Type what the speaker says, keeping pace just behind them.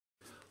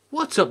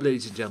What's up,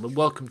 ladies and gentlemen?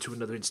 Welcome to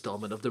another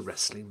installment of the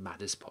Wrestling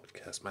Matters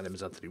podcast. My name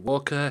is Anthony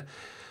Walker,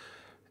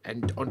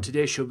 and on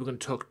today's show, we're going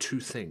to talk two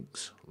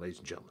things, ladies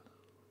and gentlemen.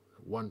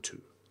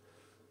 Two.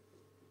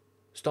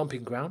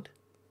 Stomping ground.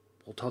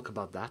 We'll talk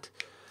about that.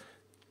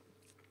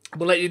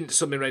 We'll let you into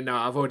something right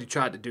now. I've already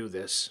tried to do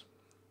this.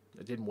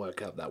 It didn't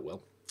work out that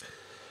well.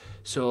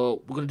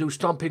 So we're going to do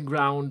Stomping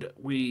Ground.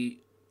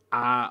 We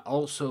are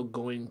also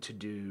going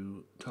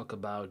to talk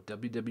about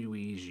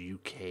WWE's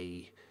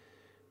UK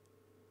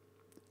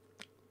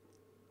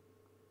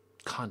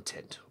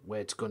content, where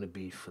it's going to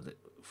be for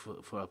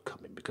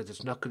upcoming, because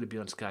it's not going to be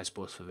on Sky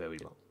Sports for very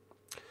long.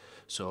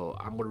 So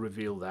I'm going to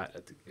reveal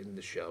that in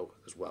the show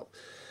as well.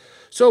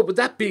 So with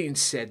that being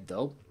said,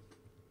 though,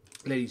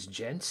 ladies and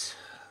gents,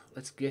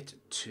 let's get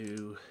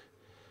to...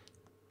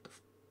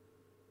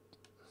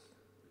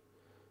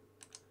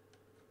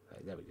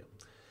 Right, there we go.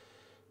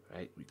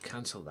 Right, we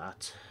cancel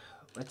that.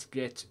 Let's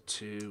get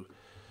to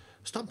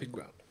Stomping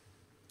Ground.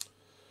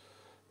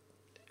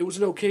 It was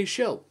an okay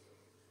show.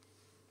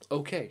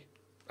 Okay.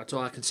 That's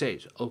all I can say.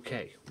 Is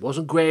okay.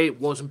 Wasn't great,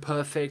 wasn't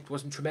perfect,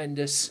 wasn't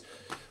tremendous,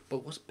 but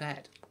it wasn't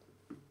bad.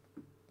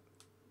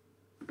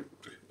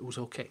 It was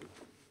okay.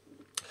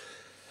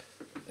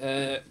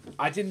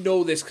 I didn't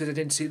know this because I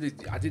didn't see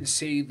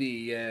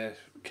the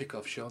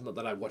kickoff show. Not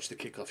that I watched the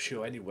kickoff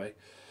show anyway.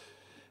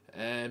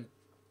 I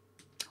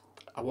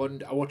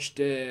found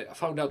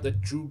out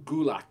that Drew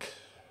Gulak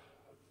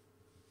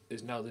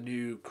is now the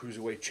new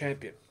Cruiserweight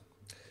champion.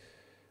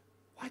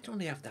 Why don't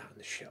they have that on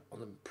the show, on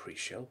the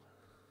pre-show?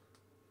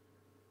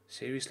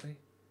 Seriously?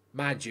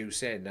 Mind you,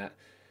 saying that,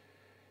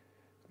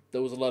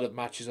 there was a lot of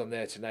matches on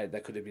there tonight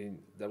that could have been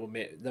that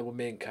were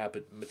main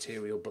card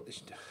material, but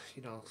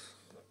you know,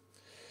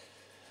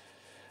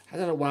 I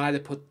don't know why they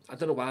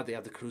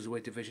have the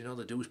Cruiserweight division. All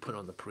they do is put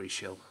on the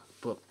pre-show.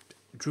 But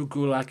Drew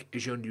Gulak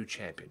is your new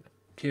champion.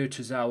 Akira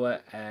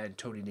Tozawa and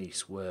Tony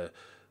Nese were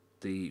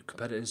the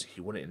competitors.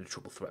 He won it in a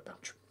triple threat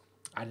match.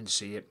 I didn't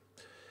see it,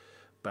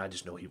 but I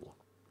just know he won.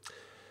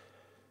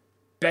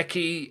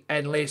 Becky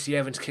and Lacey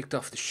Evans kicked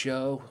off the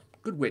show.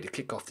 Good way to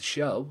kick off the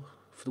show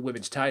for the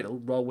women's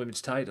title, Raw Women's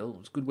title. It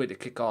was a good way to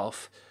kick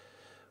off.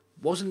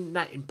 Wasn't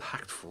that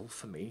impactful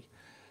for me.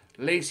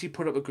 Lacey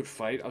put up a good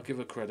fight. I'll give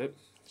her credit.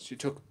 She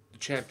took the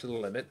champ to the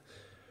limit.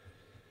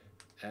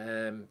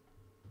 But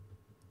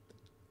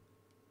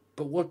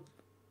what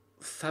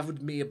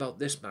favored me about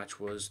this match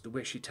was the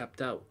way she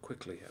tapped out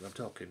quickly, and I'm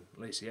talking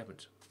Lacey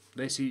Evans.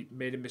 Lacey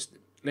made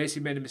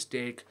a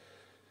mistake.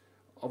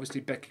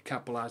 Obviously, Becky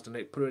capitalised on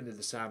it, put her into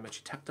the side, and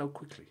she tapped out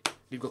quickly.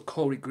 You've got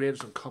Corey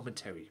Graves on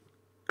commentary,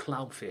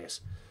 clown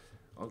face,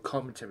 on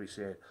commentary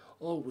saying,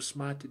 "Oh, it was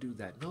smart to do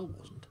that." No, it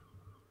wasn't.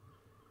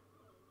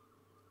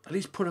 At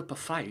least put up a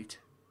fight.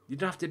 You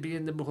don't have to be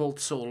in the hold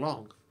so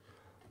long.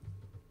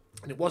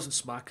 And it wasn't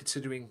smart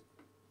considering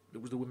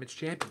it was the Women's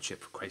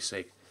Championship, for Christ's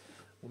sake.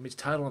 Women's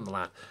title on the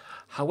line.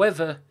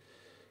 However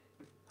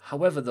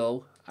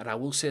though, and I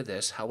will say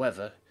this,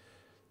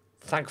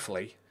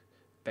 thankfully,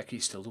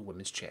 Becky's still the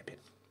Women's Champion.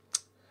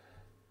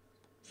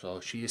 So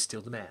she is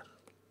still the man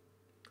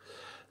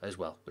as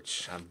well,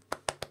 which I'm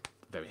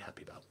very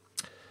happy about.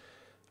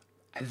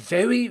 A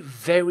very,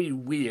 very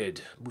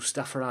weird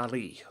Mustafa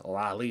Ali, or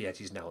Ali as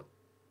he's now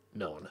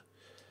known,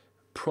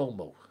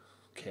 promo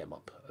came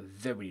up. A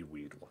very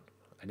weird one.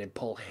 And then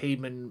Paul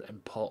Heyman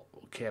and Paul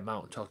came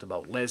out and talked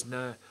about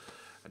Lesnar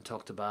and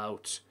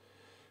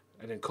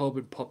and then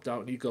Corbin popped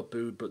out and he got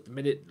booed, but the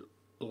minute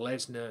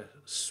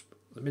Lesnar's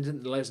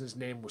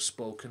name was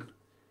spoken,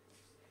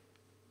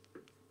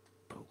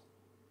 boom.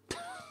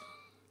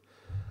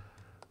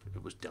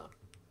 It was done.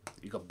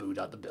 He got booed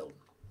out the building.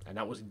 And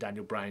that was in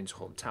Daniel Bryan's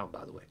hometown,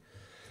 by the way.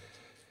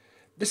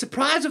 The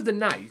surprise of the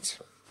night,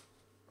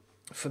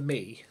 for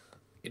me,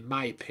 in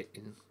my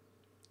opinion,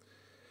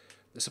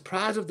 was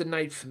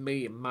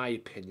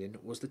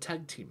the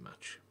tag team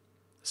match.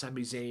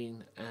 Sami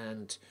Zayn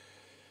and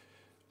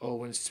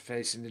Owens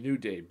facing the New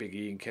Day, Big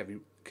E and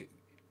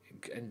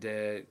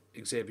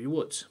Xavier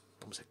Woods.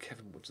 I almost said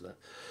Kevin Woods there.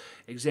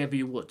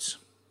 Xavier Woods.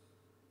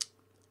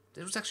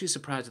 It was actually a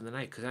surprise in the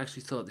night because I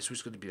actually thought this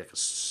was going to be like a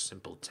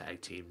simple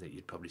tag team that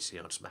you'd probably see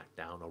on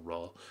SmackDown or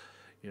Raw.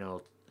 You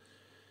know,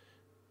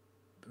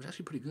 it was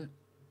actually pretty good.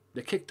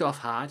 They kicked off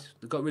hard.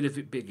 They got rid of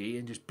Big E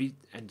and just beat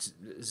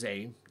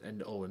Zayn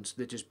and Owens.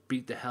 They just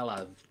beat the hell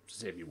out of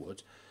Xavier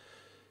Woods.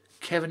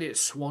 Kevin hit a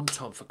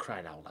swanton, for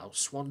crying out loud.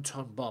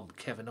 Swanton bomb,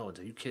 Kevin Owens.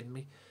 Are you kidding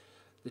me?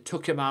 They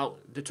took him out.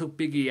 They took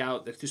Big E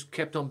out. They just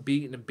kept on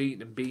beating and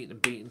beating and beating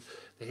and beating.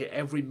 They hit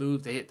every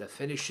move. They hit the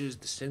finishes,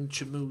 the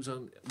signature moves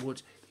on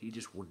Woods. He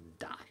just wouldn't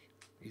die.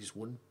 He just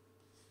wouldn't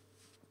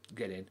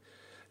get in. And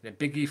then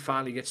Big E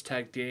finally gets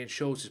tagged in,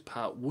 shows his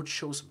power. Woods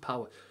shows some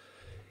power.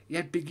 He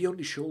had Big E on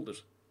his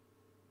shoulders.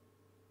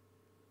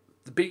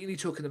 The beating he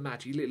took in the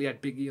match, he literally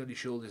had Big E on his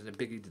shoulders, and then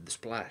Big E did the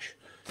splash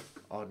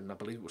on, I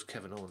believe it was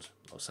Kevin Owens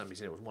or Sami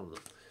Zayn. It was one of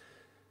them.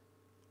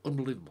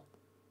 Unbelievable.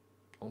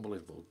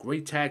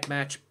 Great tag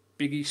match.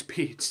 Big E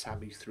speed.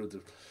 Sami through the,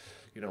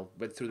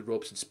 went through the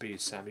ropes and speed.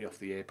 Sami off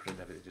the apron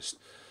and everything.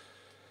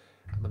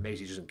 I'm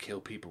amazed he doesn't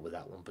kill people with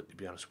that one, but to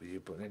be honest with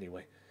you, but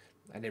anyway.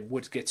 And then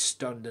Woods gets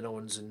stunned and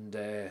Owens and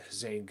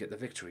Zayn get the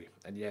victory.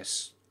 And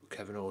yes,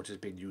 Kevin Owens has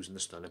been using the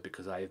stunner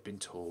because I have been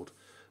told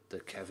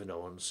that Kevin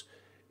Owens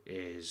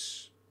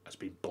has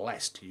been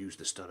blessed to use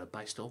the stunner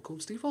by Stone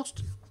Cold Steve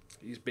Austin.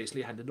 He's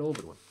basically handed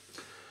over one.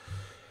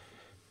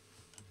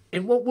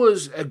 In what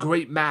was a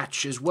great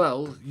match as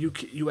well,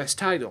 US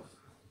title,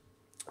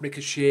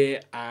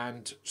 Ricochet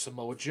and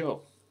Samoa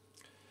Joe.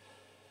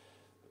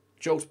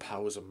 Joe's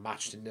powers are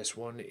matched in this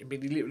one. I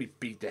mean, he literally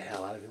beat the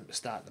hell out of him to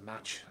start the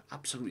match.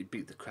 Absolutely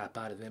beat the crap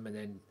out of him. And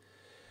then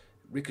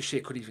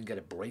Ricochet couldn't even get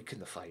a break in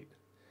the fight.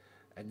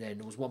 And then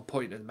there was one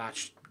point in the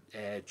match,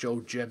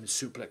 Joe German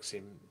suplexes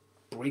him,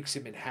 breaks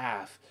him in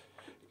half.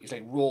 He's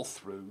like roll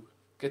through,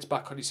 gets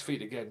back on his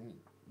feet again,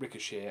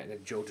 Ricochet, and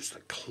then Joe just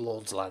like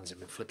clotheslines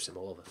him and flips him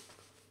over.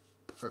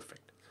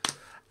 Perfect.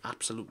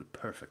 Absolutely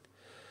perfect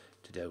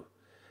to do.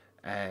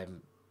 A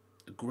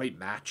great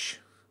match.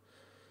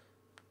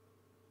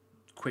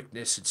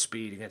 Quickness and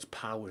speed against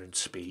power and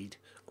speed,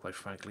 quite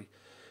frankly.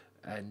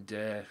 And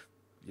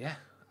yeah,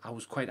 I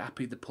was quite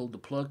happy they pulled the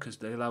plug because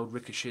they allowed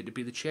Ricochet to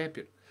be the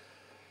champion.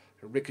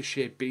 And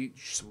Ricochet beat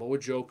Samoa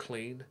Joe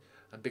clean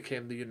and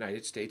became the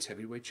United States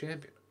Heavyweight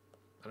Champion.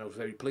 And I was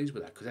very pleased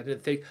with that because I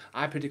didn't think,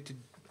 I predicted,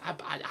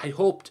 I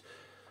hoped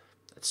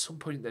at some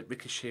point that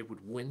Ricochet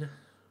would win,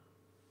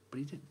 but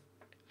he didn't.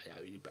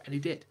 And he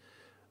did.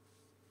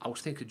 I was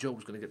thinking Joe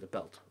was going to get the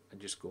belt and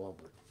just go on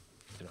with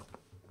it. You know,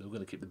 they were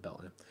going to keep the belt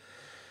on him.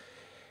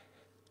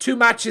 2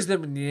 matches,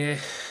 then, yeah,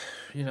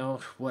 you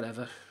know,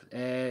 whatever.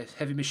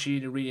 Heavy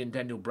Machinery and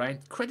Daniel Bryan.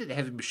 Credit to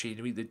Heavy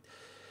Machinery.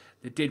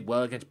 They did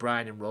well against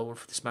Bryan and Rowan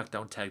for the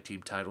SmackDown Tag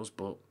Team titles,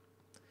 but,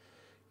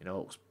 you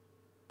know,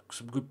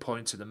 some good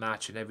points in the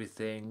match and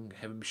everything.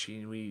 Heavy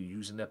Machinery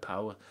using their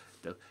power.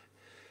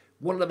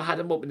 One of them had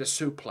him up in the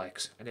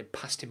suplex and then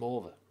passed him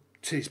over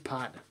to his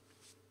partner.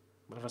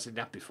 When have I seen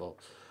that before?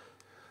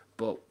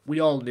 But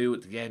we all knew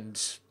at the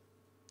end,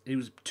 it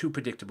was 2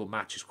 predictable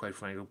matches, quite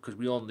frankly, because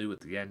we all knew at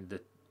the end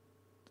that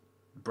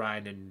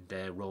Bryan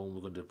and Rowan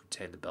were going to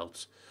retain the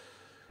belts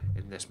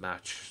in this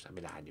match. I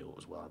mean, I knew it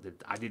as well.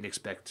 I didn't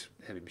expect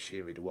Heavy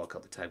Machinery to walk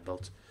out the tag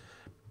belts.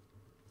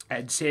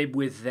 And same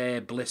with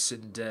Bliss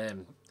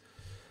and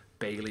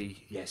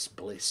Bayley. Yes,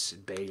 Bliss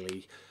and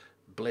Bayley.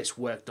 Bliss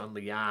worked on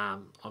the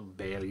arm on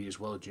Bayley as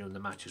well during the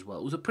match as well.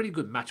 It was a pretty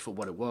good match for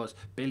what it was.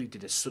 Bayley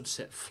did a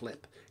sunset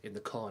flip in the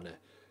corner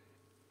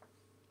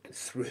and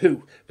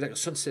threw like a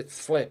sunset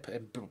flip,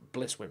 and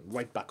Bliss went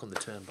right back on the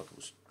turnbuckle. It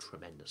was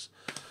tremendous.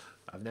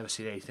 I've never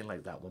seen anything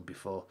like that one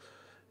before.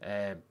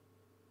 And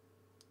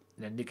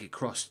then Nikki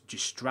Cross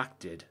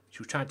distracted. She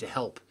was trying to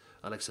help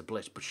Alexa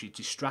Bliss, but she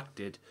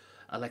distracted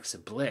Alexa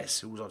Bliss,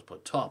 who was on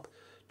top,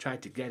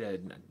 tried to get her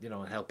and, you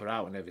know, help her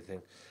out and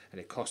everything,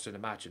 and it cost her the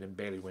match, and then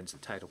Bayley wins the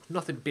title.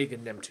 Nothing big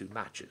in them 2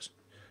 matches,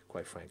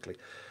 quite frankly.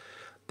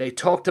 They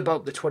talked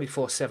about the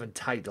 24/7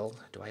 title.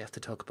 Do I have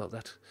to talk about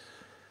that?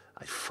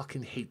 I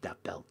fucking hate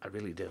that belt. I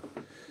really do.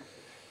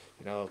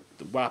 You know,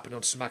 what happened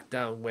on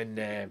SmackDown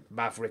when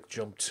Maverick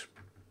jumped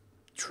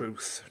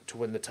Truth to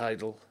win the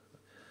title,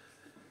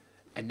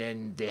 and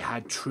then they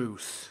had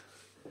Truth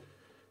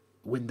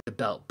win the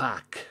belt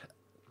back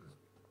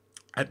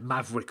at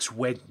Maverick's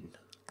wedding.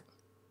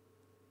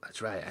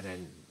 That's right. And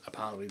then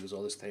apparently there's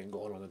all this thing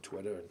going on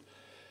Twitter, and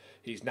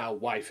his now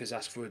wife has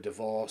asked for a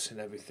divorce and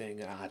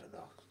everything. I don't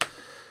know.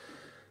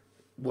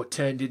 What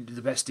turned into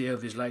the best day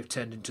of his life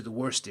turned into the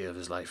worst day of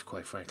his life,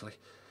 quite frankly.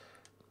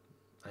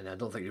 And I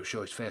don't think he'll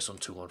show his face on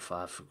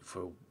 215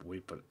 for a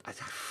week, but I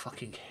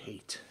fucking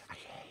hate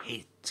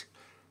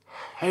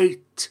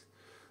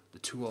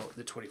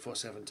the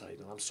 24/7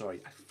 title. I'm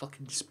sorry, I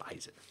fucking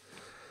despise it.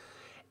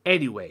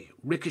 Anyway,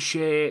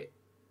 Ricochet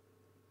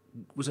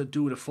was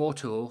doing a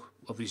photo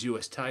of his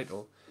US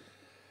title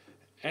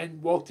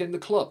and walked in the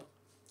club.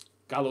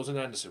 Gallows and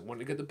Anderson wanted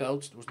to get the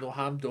belts. There was no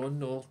harm done,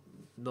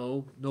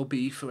 no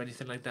beef or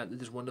anything like that. They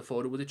just wanted a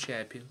photo with the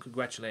champion,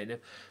 congratulating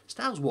him.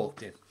 Styles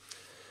walked in,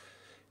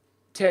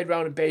 turned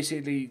around and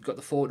basically got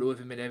the photo of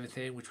him and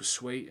everything, which was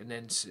sweet, and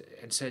then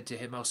said to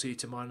him, "I'll see you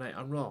tomorrow night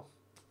on Raw."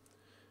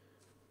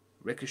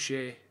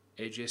 Ricochet,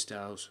 AJ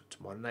Styles,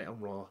 tomorrow night on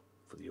Raw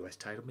for the US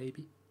title,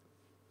 maybe.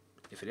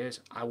 If it is,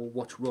 I will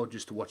watch Raw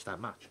just to watch that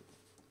match,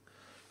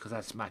 because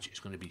that match is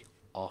going to be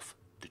off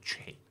the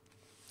chain.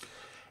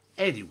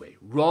 Anyway,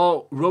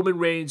 Roman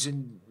Reigns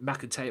and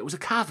McIntyre. It was a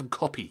carbon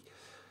copy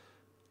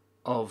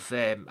of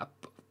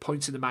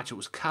points in the match. It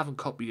was a carbon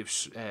copy of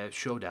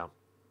Showdown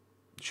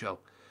show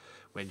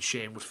when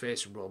Shane was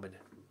facing Roman.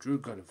 Drew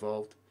got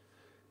involved.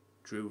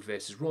 Drew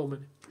versus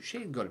Roman.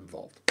 Shane got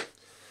involved.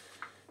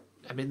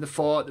 I mean, they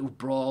fought, they were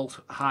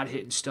brawled,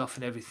 hard-hitting stuff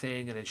and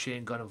everything, and then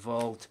Shane got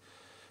involved.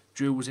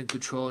 Drew was in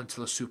control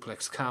until a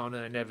suplex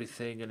counter and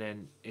everything, and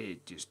then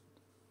it just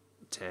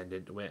turned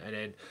into it. And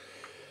then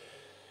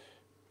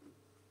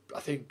I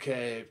think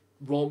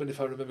Roman, if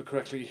I remember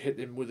correctly, hit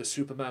him with a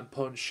Superman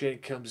punch. Shane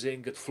comes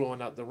in, gets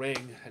thrown out the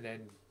ring, and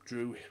then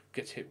Drew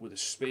gets hit with a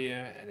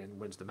spear and then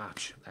wins the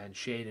match. And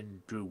Shane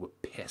and Drew were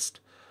pissed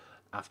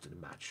after the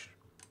match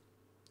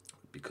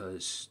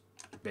because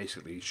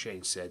basically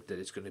Shane said that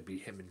it's going to be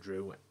him and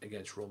Drew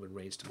against Roman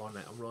Reigns tomorrow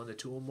night on Raw in the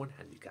 2-on-1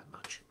 handicap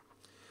match.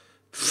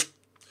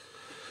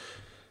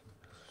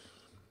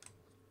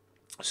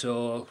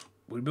 So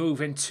we move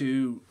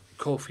into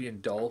Kofi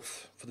and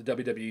Dolph for the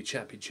WWE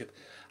Championship.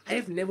 I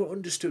have never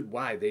understood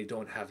why they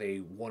don't have a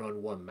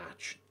one-on-one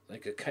match,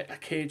 like a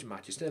cage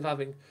match. Instead of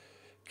having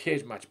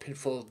cage match,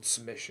 pinfall and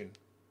submission,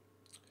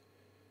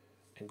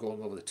 and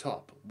going over the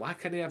top, why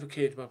can't they have a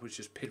cage match with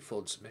just pinfall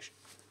and submission?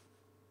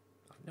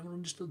 I've never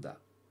understood that.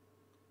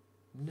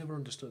 Never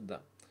understood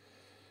that.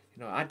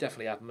 You know, I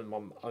definitely have them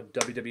on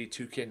WWE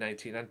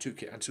 2K19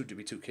 and soon to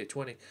be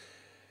 2K20.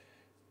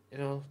 You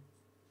know,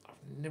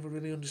 I've never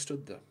really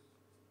understood that.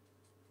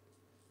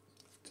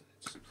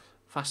 It's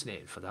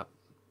fascinating for that,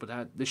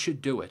 but they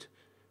should do it.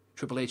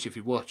 Triple H, if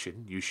you're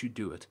watching, you should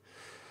do it.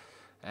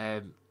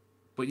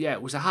 But yeah,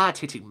 it was a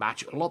hard-hitting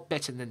match, a lot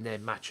better than their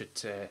match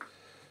at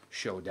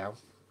Showdown.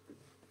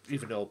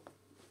 Even though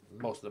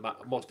most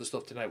of the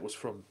stuff tonight was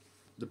from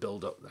the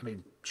build-up. I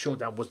mean,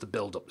 Showdown was the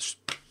build-up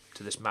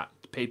to this match,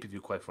 the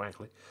pay-per-view, quite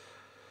frankly.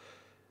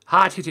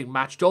 Hard-hitting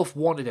match. Dolph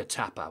wanted a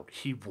tap-out.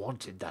 He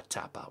wanted that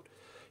tap-out.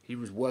 He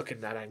was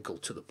working that ankle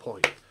to the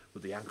point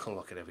with the ankle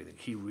lock and everything.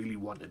 He really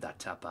wanted that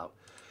tap-out.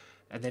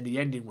 And then the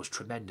ending was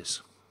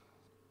tremendous.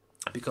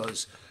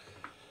 Because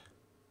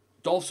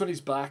Dolph's on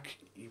his back,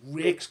 he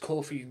rakes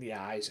Kofi in the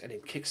eyes and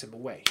then kicks him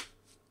away.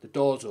 The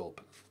door's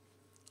open.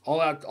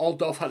 All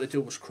Dolph had to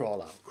do was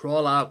crawl out.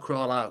 Crawl out,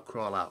 crawl out,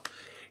 crawl out.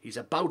 He's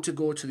about to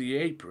go to the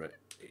apron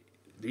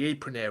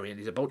area, and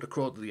he's about to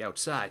crawl to the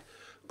outside.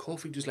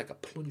 Kofi does like a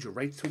plunger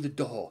right through the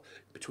door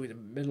between the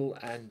middle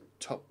and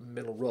top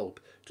middle rope.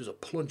 Does a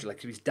plunger like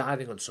if he's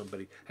diving on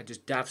somebody and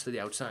just dives to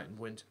the outside and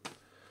wins.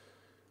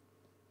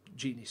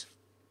 Genius.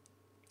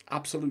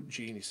 Absolute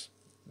genius.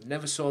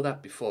 Never saw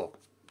that before.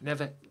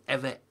 Never,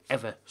 ever,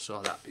 ever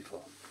saw that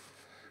before.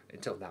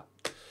 Until now.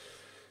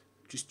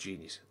 Just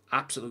genius.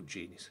 Absolute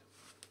genius.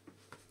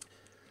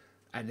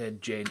 And then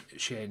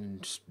Shane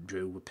and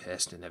Drew were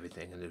pissed and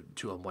everything in the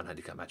 2-on-1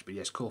 handicap match. But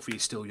yes, Kofi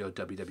is still your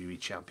WWE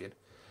champion.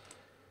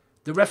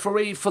 The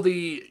referee for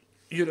the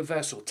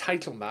Universal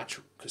title match,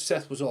 because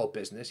Seth was all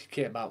business, he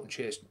came out and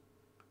chased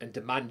and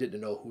demanded to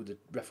know who the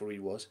referee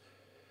was.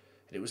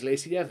 And it was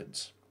Lacey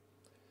Evans.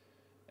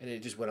 And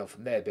it just went on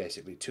from there,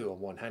 basically.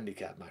 2-on-1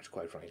 handicap match,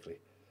 quite frankly.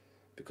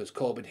 Because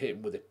Corbin hit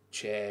him with a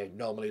chair.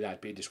 Normally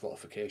that'd be a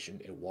disqualification.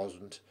 It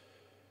wasn't.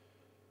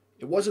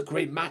 It was a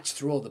great match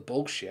through all the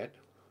bullshit.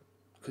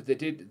 Because they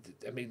did,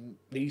 I mean,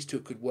 these two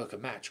could work a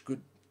match,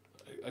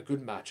 a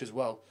good match as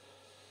well.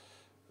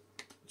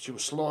 She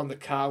was slow on the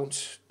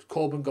count.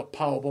 Corbin got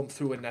powerbombed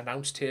through an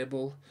announce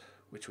table,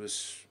 which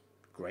was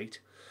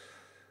great.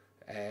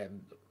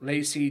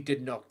 Lacey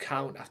did not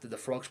count after the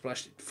frog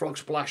splash. Frog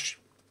splash,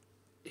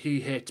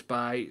 he hit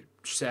by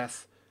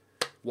Seth.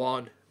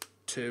 1,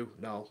 2,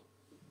 no.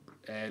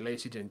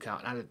 Lacey didn't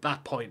count. And at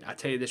that point, I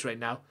tell you this right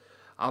now,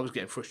 I was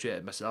getting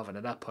frustrated myself, and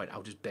at that point, I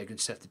was just begging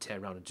Seth to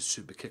turn around and just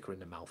super kick her in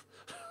the mouth.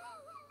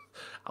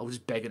 I was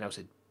begging. I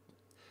said,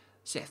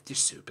 Seth,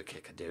 just super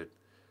kick her, dude.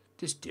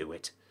 Just do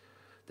it.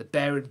 The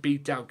Baron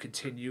beatdown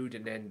continued,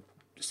 and then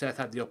Seth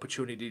had the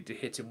opportunity to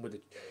hit him with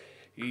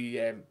he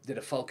did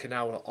a Falcon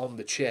Hour on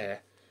the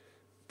chair,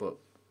 but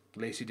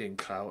Lacey didn't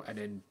count, and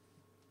then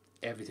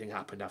everything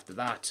happened after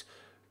that.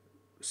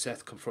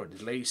 Seth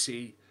confronted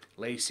Lacey.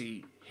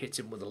 Lacey hits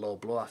him with a low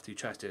blow after he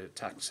tries to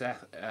attack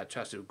Seth,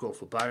 tries to go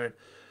for Byron.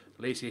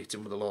 Lacey hits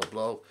him with a low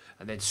blow,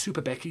 and then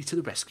Super Becky to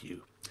the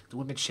rescue. The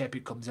women's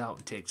champion comes out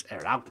and takes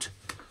her out,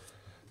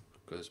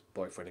 because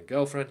boyfriend and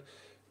girlfriend.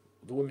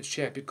 The women's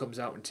champion comes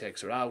out and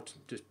takes her out,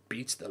 just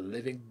beats the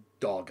living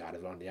dog out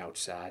of her on the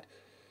outside.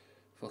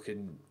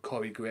 Fucking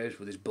Corey Graves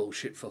with his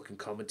bullshit fucking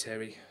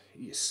commentary.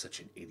 He is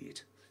such an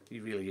idiot. He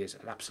really is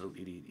an absolute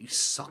idiot. He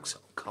sucks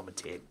at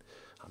commentating.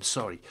 I'm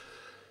sorry.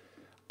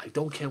 I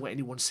don't care what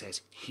anyone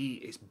says. He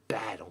is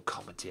bad on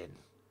commentating.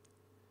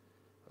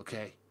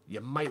 Okay? You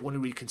might want to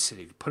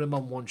reconsider. Put him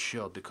on one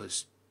show,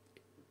 because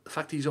the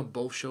fact that he's on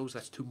both shows,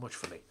 that's too much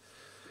for me.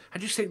 I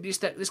just think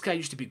this guy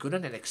used to be good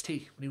on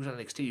NXT. When he was on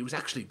NXT, he was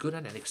actually good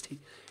on NXT.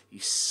 He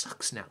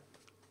sucks now.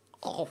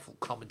 Awful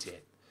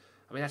commentating.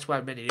 I mean, that's why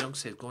many young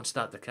said, go and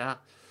start the car.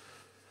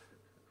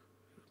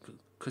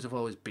 Because of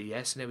all his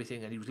BS and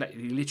everything. And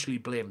he literally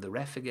blamed the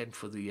ref again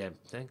for the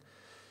thing.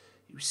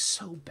 He was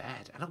so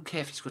bad. I don't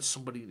care if he's got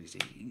somebody in his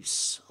ear. He's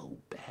so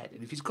bad.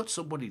 And if he's got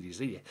somebody in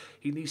his ear,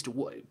 he needs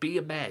to be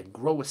a man,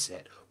 grow a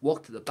set,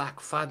 walk to the back,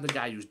 find the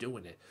guy who's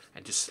doing it,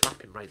 and just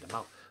slap him right in the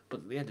mouth.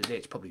 But at the end of the day,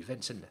 it's probably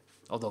Vince, isn't it?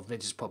 Although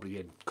Vince is probably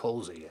in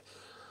Cole's ear.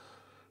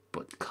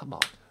 But come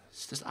on.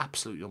 It's just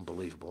absolutely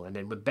unbelievable. And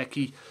then when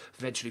Becky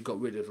eventually got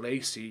rid of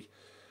Lacey,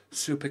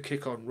 super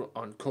kick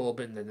on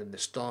Corbin, and then the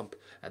stomp,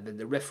 and then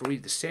the referee,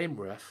 the same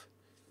ref,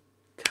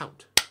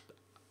 count.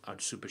 On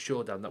Super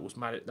Showdown, that was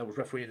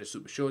refereeing the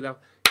Super Showdown.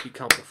 He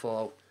counted the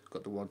fall,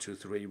 got the 1, 2,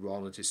 3.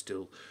 Rollins is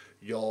still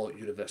your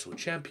Universal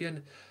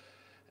Champion,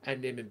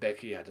 and him and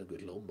Becky had a good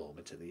little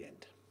moment at the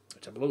end,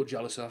 which I'm a little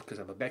jealous of, because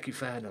I'm a Becky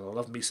fan and I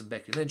love me some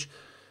Becky Lynch.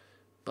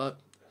 But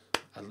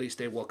at least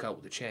they walk out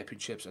with the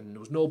championships, and there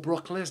was no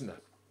Brock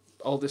Lesnar.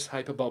 all this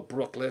hype about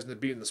Brock Lesnar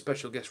being the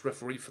special guest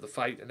referee for the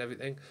fight and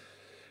everything,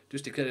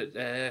 just to get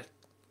it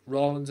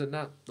Rollins and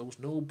that. There was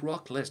no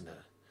Brock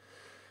Lesnar,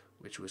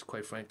 which was,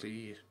 quite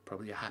frankly,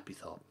 probably a happy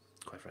thought,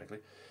 quite frankly.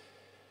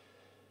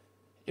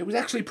 It was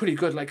actually pretty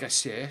good, like I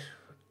say.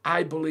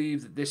 I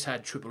believe that this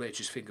had Triple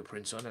H's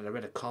fingerprints on, and I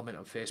read a comment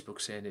on Facebook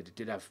saying that it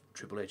did have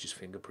Triple H's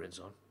fingerprints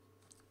on.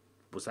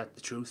 Was that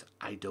the truth?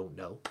 I don't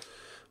know.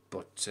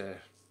 But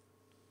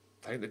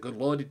thank the good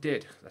Lord it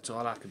did. That's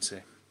all I can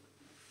say.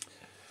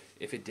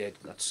 If it did,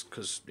 that's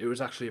because it was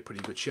actually a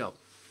pretty good show.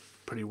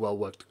 Pretty well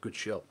worked, good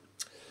show.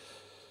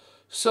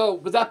 So,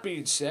 with that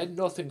being said,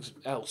 nothing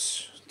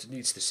else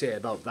needs to say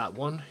about that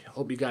one. I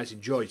hope you guys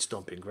enjoyed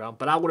Stomping Ground.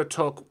 But I want to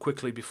talk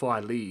quickly before I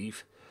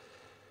leave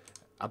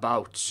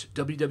about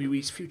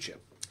WWE's future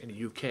in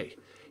the UK.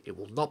 It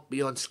will not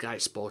be on Sky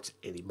Sports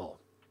anymore.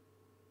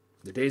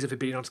 The days of it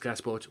being on Sky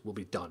Sports will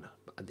be done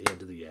at the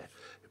end of the year.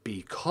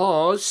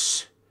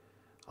 Because,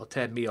 I'll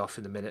turn me off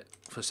in a minute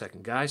for a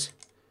second, guys.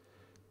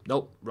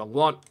 Nope, wrong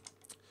one.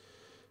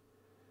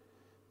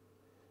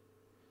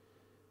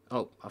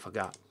 Oh, I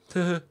forgot.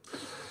 I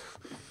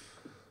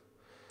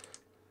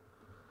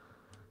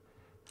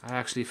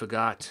actually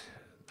forgot.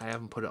 I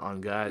haven't put it on,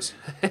 guys.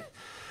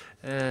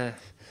 I'd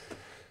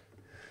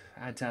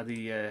have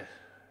the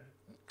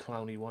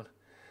clowny one.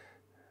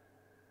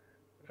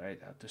 Right,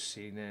 I've just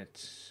seen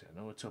it. I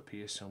know it's up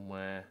here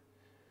somewhere.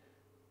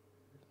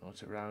 I know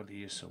it's around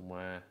here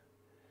somewhere.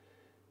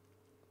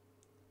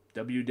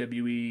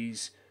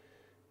 WWE's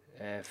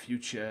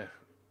future,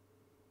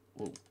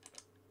 well,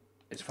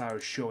 as far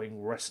as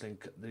showing wrestling,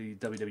 the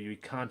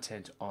WWE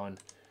content on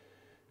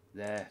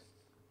there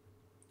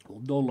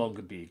will no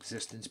longer be in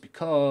existence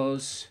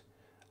because,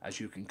 as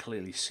you can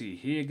clearly see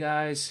here,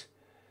 guys,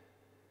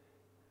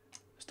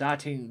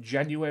 starting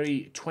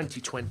January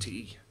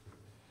 2020,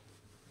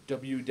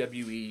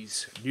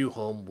 WWE's new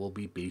home will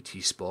be BT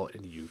Sport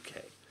in the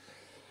UK.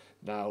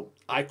 Now,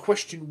 I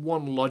question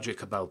one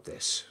logic about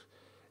this.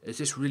 Is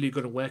this really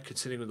going to work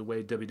considering the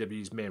way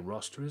WWE's main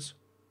roster is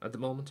at the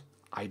moment?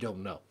 I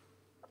don't know.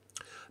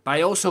 But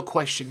I also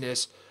question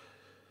this.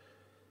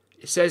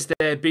 It says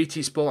there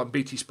BT Sport and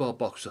BT Sport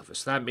box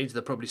office. That means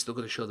they're probably still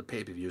going to show the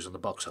pay-per-views on the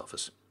box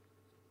office.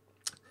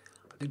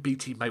 I think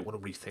BT might want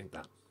to rethink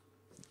that.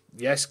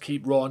 Yes,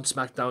 keep Raw and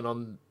SmackDown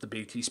on the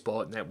BT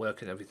Sport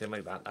network and everything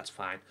like that. That's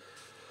fine.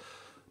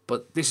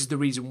 But this is the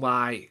reason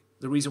why.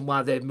 The reason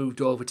why they've moved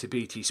over to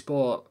BT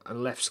Sport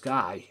and left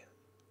Sky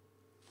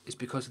is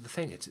because of the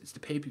thing. It's the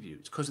pay-per-view.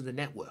 It's because of the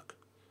network.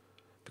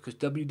 Because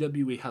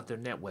WWE have their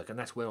network, and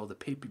that's where all the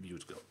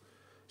pay-per-views go.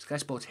 Sky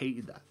Sports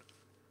hated that.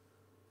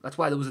 That's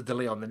why there was a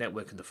delay on the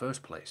network in the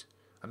first place.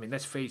 I mean,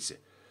 let's face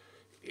it.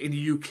 In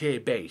the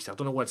UK based, I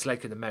don't know what it's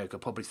like in America,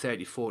 probably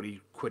 30,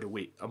 40 quid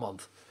a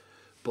month.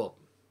 But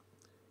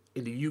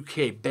in the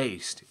UK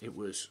based, it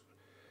was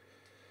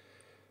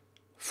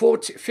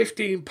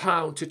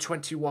 £15 to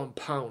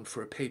 £21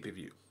 for a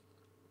pay-per-view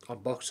on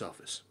box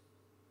office.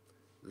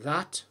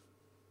 That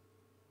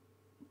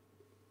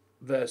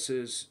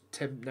versus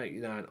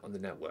 $10.99 on the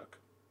network.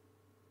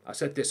 I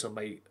said this on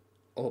my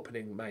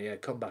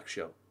comeback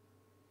show.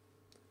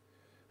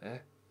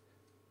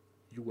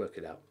 You work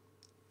it out.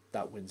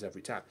 That wins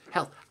every time.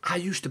 Hell, I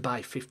used to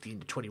buy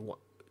 15 to 21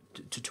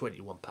 to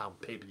 £21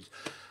 pay-per-views.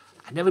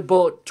 I never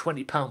bought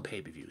 £20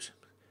 pay-per-views.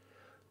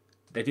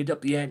 They did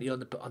up the ante on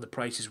the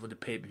prices with the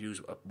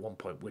pay-per-views at one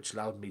point, which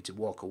allowed me to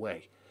walk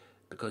away,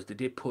 because they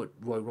did put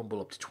Royal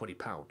Rumble up to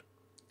 £20.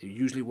 It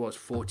usually was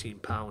 £14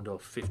 or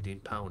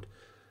 £15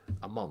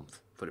 a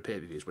month for the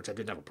pay-per-views, which I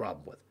didn't have a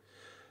problem with.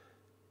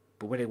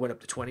 But when it went up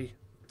to 20,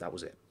 that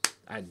was it.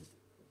 And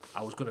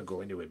I was going to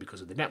go anyway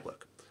because of the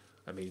network.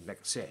 I mean, like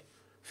I say,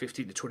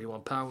 £15 to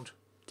 £21,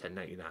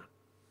 $10.99.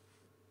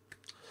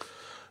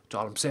 That's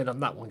all I'm saying on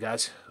that one,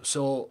 guys.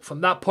 So from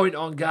that point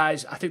on,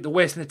 guys, I think they're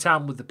wasting the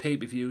time with the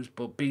pay-per-views,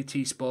 but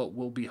BT Sport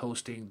will be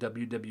hosting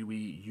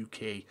WWE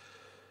UK.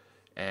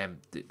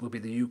 It will be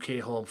the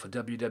UK home for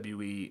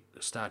WWE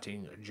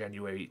starting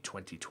January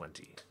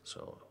 2020.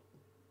 So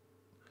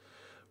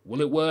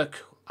will it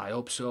work? I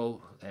hope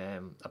so.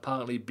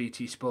 Apparently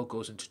BT Sport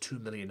goes into 2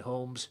 million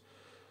homes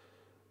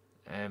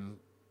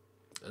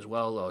as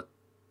well, or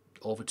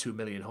over 2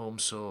 million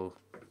homes, so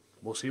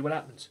we'll see what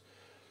happens.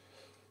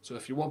 So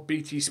if you want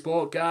BT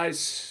Sport,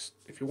 guys,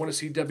 if you want to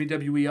see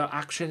WWE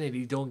action and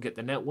you don't get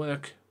the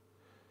network,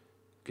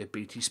 get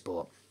BT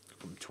Sport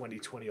from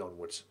 2020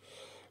 onwards.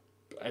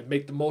 And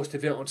make the most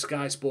of it on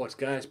Sky Sports,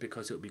 guys,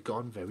 because it'll be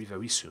gone very,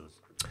 very soon.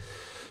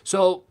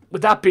 So,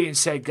 with that being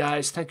said,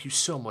 guys, thank you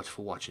so much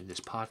for watching this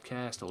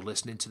podcast, or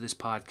listening to this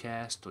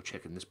podcast, or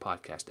checking this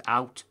podcast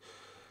out.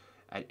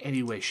 In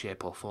any way,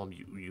 shape, or form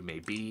you may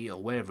be,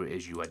 or wherever it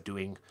is you are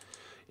doing.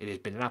 It has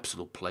been an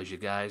absolute pleasure,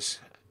 guys.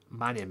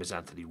 My name is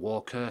Anthony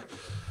Walker.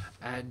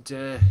 And,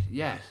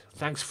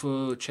 thanks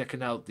for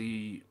checking out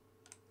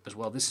as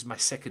well. This is my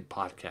second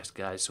podcast,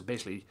 guys. So,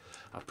 basically,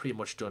 I've pretty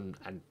much done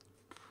a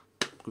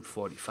good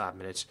 45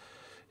 minutes,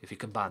 if you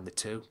combine the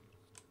two.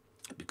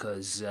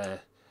 Because,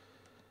 I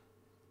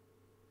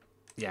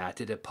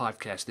did a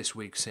podcast this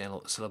week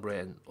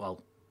celebrating,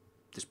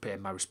 just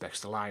paying my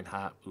respects to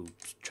Lionheart, who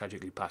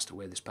tragically passed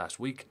away this past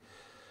week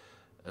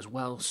as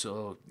well.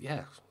 So,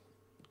 yeah.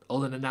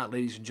 Other than that,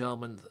 ladies and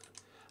gentlemen,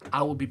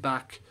 I will be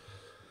back.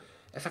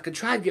 If I can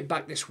try and get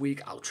back this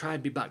week, I'll try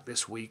and be back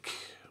this week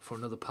for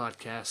another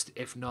podcast.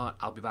 If not,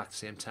 I'll be back at the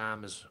same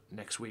time as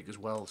next week as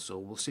well. So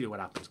we'll see what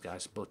happens,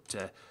 guys.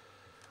 But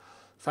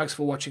thanks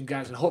for watching,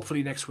 guys. And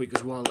hopefully next week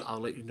as well, I'll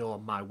let you know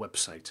on my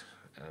website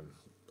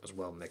as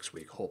well next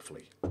week,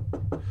 hopefully.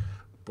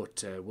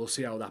 But we'll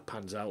see how that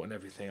pans out and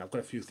everything. I've got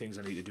a few things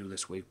I need to do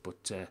this week.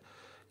 But,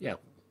 yeah,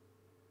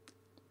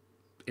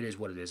 it is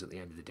what it is at the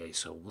end of the day.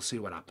 So we'll see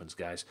what happens,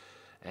 guys.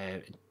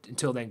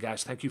 Until then,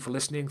 guys, thank you for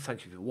listening.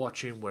 Thank you for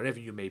watching, wherever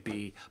you may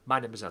be. My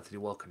name is Anthony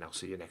Walker, and I'll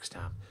see you next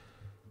time.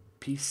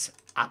 Peace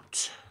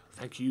out.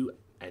 Thank you,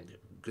 and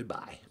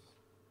goodbye.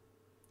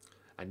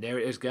 And there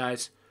it is,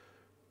 guys.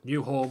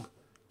 New home,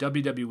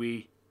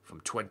 WWE from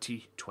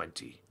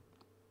 2020.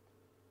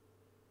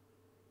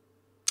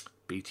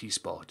 BT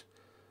Sport.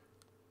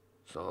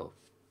 So,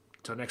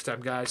 until next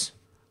time, guys,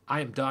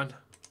 I am done.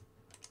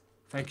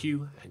 Thank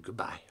you, and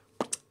goodbye.